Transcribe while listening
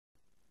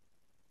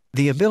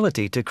The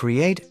ability to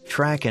create,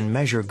 track, and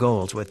measure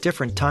goals with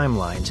different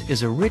timelines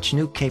is a rich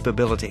new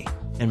capability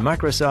in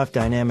Microsoft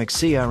Dynamics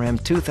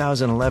CRM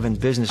 2011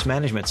 business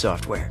management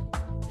software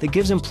that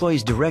gives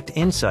employees direct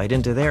insight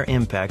into their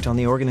impact on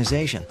the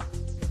organization.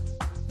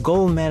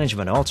 Goal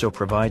management also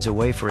provides a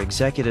way for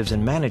executives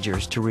and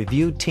managers to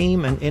review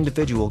team and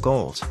individual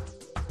goals.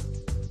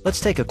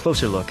 Let's take a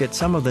closer look at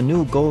some of the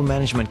new goal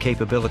management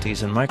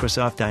capabilities in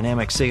Microsoft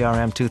Dynamics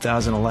CRM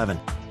 2011.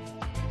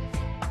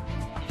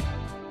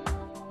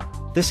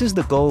 This is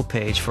the goal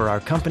page for our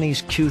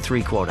company's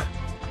Q3 quota.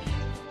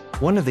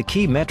 One of the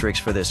key metrics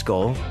for this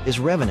goal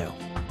is revenue.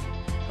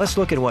 Let's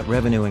look at what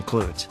revenue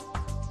includes.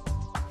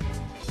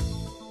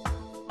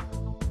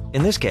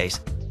 In this case,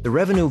 the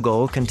revenue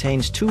goal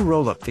contains two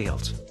roll-up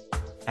fields: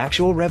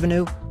 actual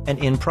revenue and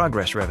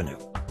in-progress revenue.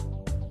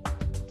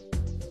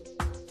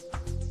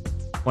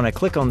 When I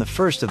click on the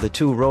first of the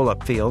two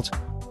roll-up fields,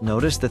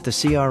 notice that the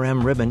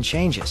CRM ribbon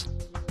changes.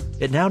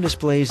 It now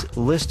displays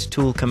list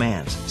tool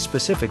commands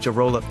specific to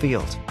roll-up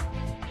fields.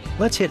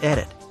 Let's hit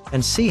Edit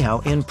and see how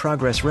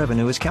in-progress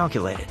revenue is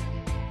calculated.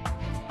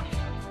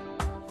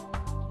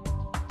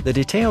 The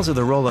details of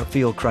the roll-up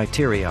field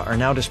criteria are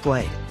now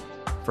displayed.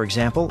 For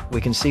example,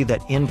 we can see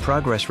that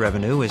in-progress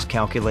revenue is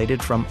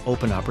calculated from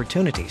open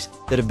opportunities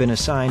that have been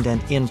assigned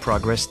an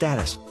in-progress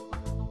status.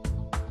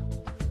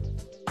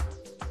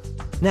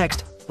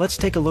 Next, let's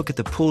take a look at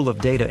the pool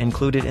of data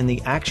included in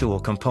the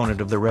actual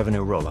component of the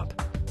revenue roll-up.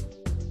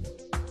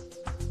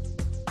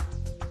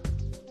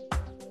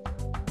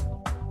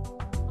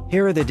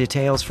 Here are the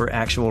details for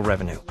actual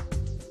revenue.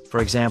 For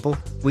example,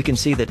 we can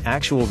see that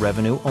actual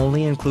revenue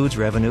only includes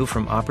revenue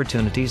from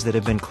opportunities that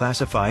have been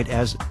classified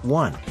as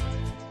 1.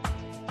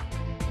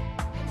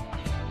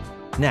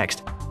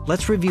 Next,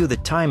 let's review the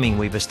timing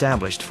we've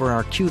established for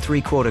our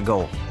Q3 quota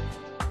goal.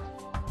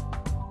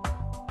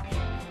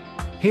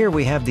 Here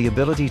we have the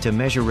ability to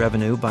measure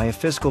revenue by a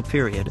fiscal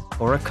period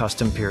or a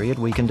custom period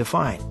we can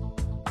define.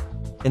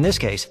 In this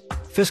case,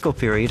 fiscal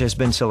period has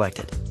been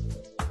selected.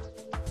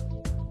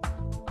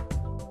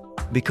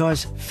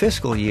 Because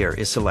fiscal year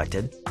is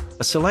selected,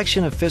 a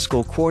selection of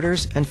fiscal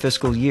quarters and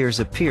fiscal years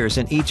appears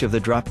in each of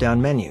the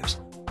drop-down menus.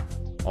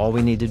 All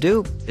we need to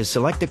do is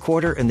select the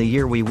quarter and the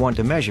year we want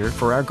to measure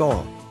for our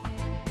goal.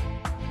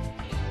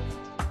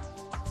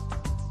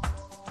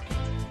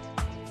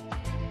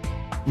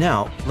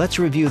 Now, let's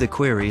review the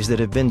queries that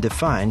have been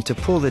defined to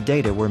pull the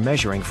data we're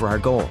measuring for our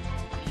goal.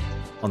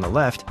 On the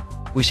left,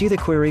 we see the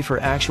query for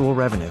actual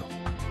revenue.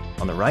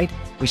 On the right,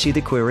 we see the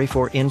query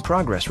for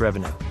in-progress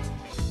revenue.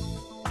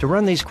 To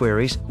run these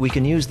queries, we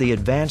can use the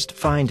Advanced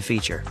Find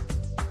feature.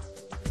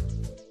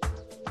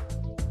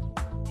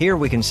 Here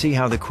we can see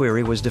how the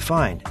query was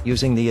defined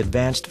using the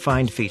Advanced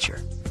Find feature.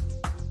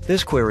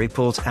 This query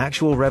pulls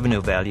actual revenue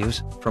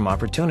values from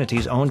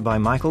opportunities owned by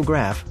Michael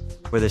Graff,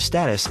 where the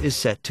status is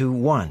set to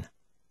 1.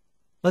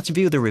 Let's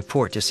view the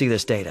report to see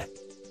this data.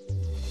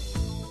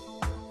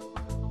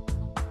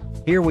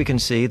 Here we can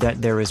see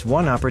that there is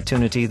one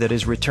opportunity that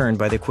is returned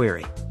by the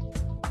query.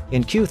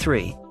 In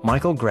Q3,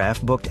 Michael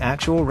Graff booked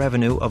actual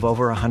revenue of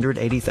over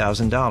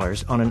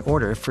 $180,000 on an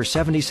order for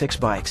 76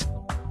 bikes.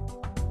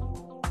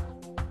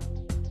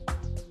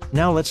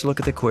 Now let's look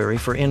at the query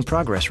for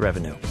in-progress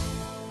revenue.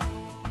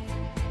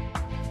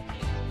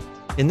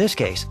 In this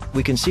case,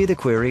 we can see the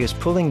query is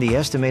pulling the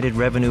estimated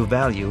revenue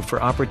value for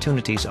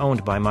opportunities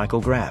owned by Michael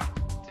Graff.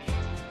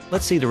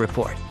 Let's see the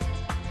report.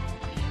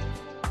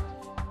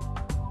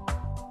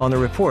 On the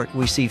report,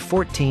 we see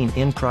 14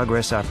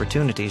 in-progress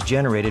opportunities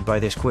generated by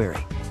this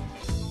query.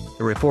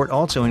 The report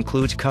also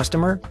includes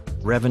customer,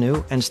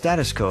 revenue, and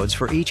status codes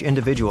for each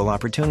individual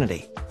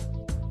opportunity.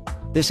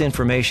 This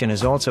information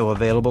is also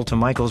available to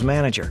Michael's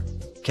manager,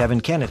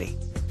 Kevin Kennedy,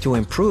 to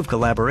improve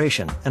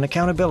collaboration and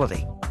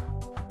accountability.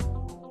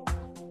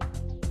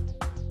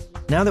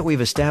 Now that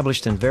we've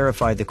established and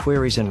verified the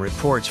queries and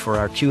reports for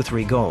our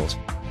Q3 goals,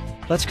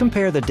 let's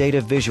compare the data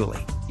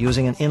visually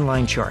using an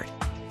inline chart.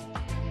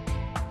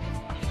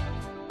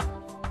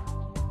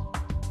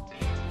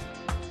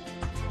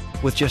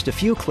 With just a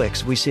few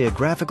clicks, we see a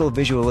graphical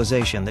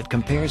visualization that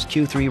compares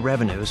Q3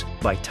 revenues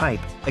by type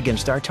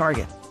against our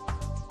target.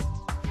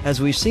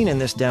 As we've seen in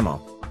this demo,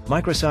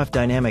 Microsoft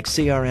Dynamics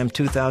CRM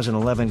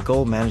 2011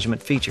 goal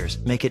management features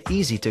make it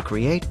easy to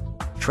create,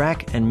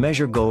 track, and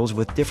measure goals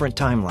with different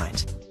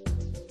timelines.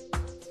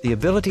 The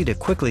ability to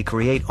quickly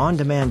create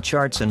on-demand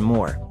charts and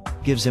more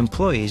gives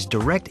employees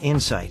direct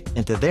insight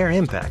into their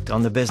impact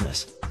on the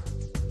business.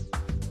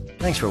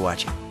 Thanks for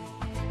watching.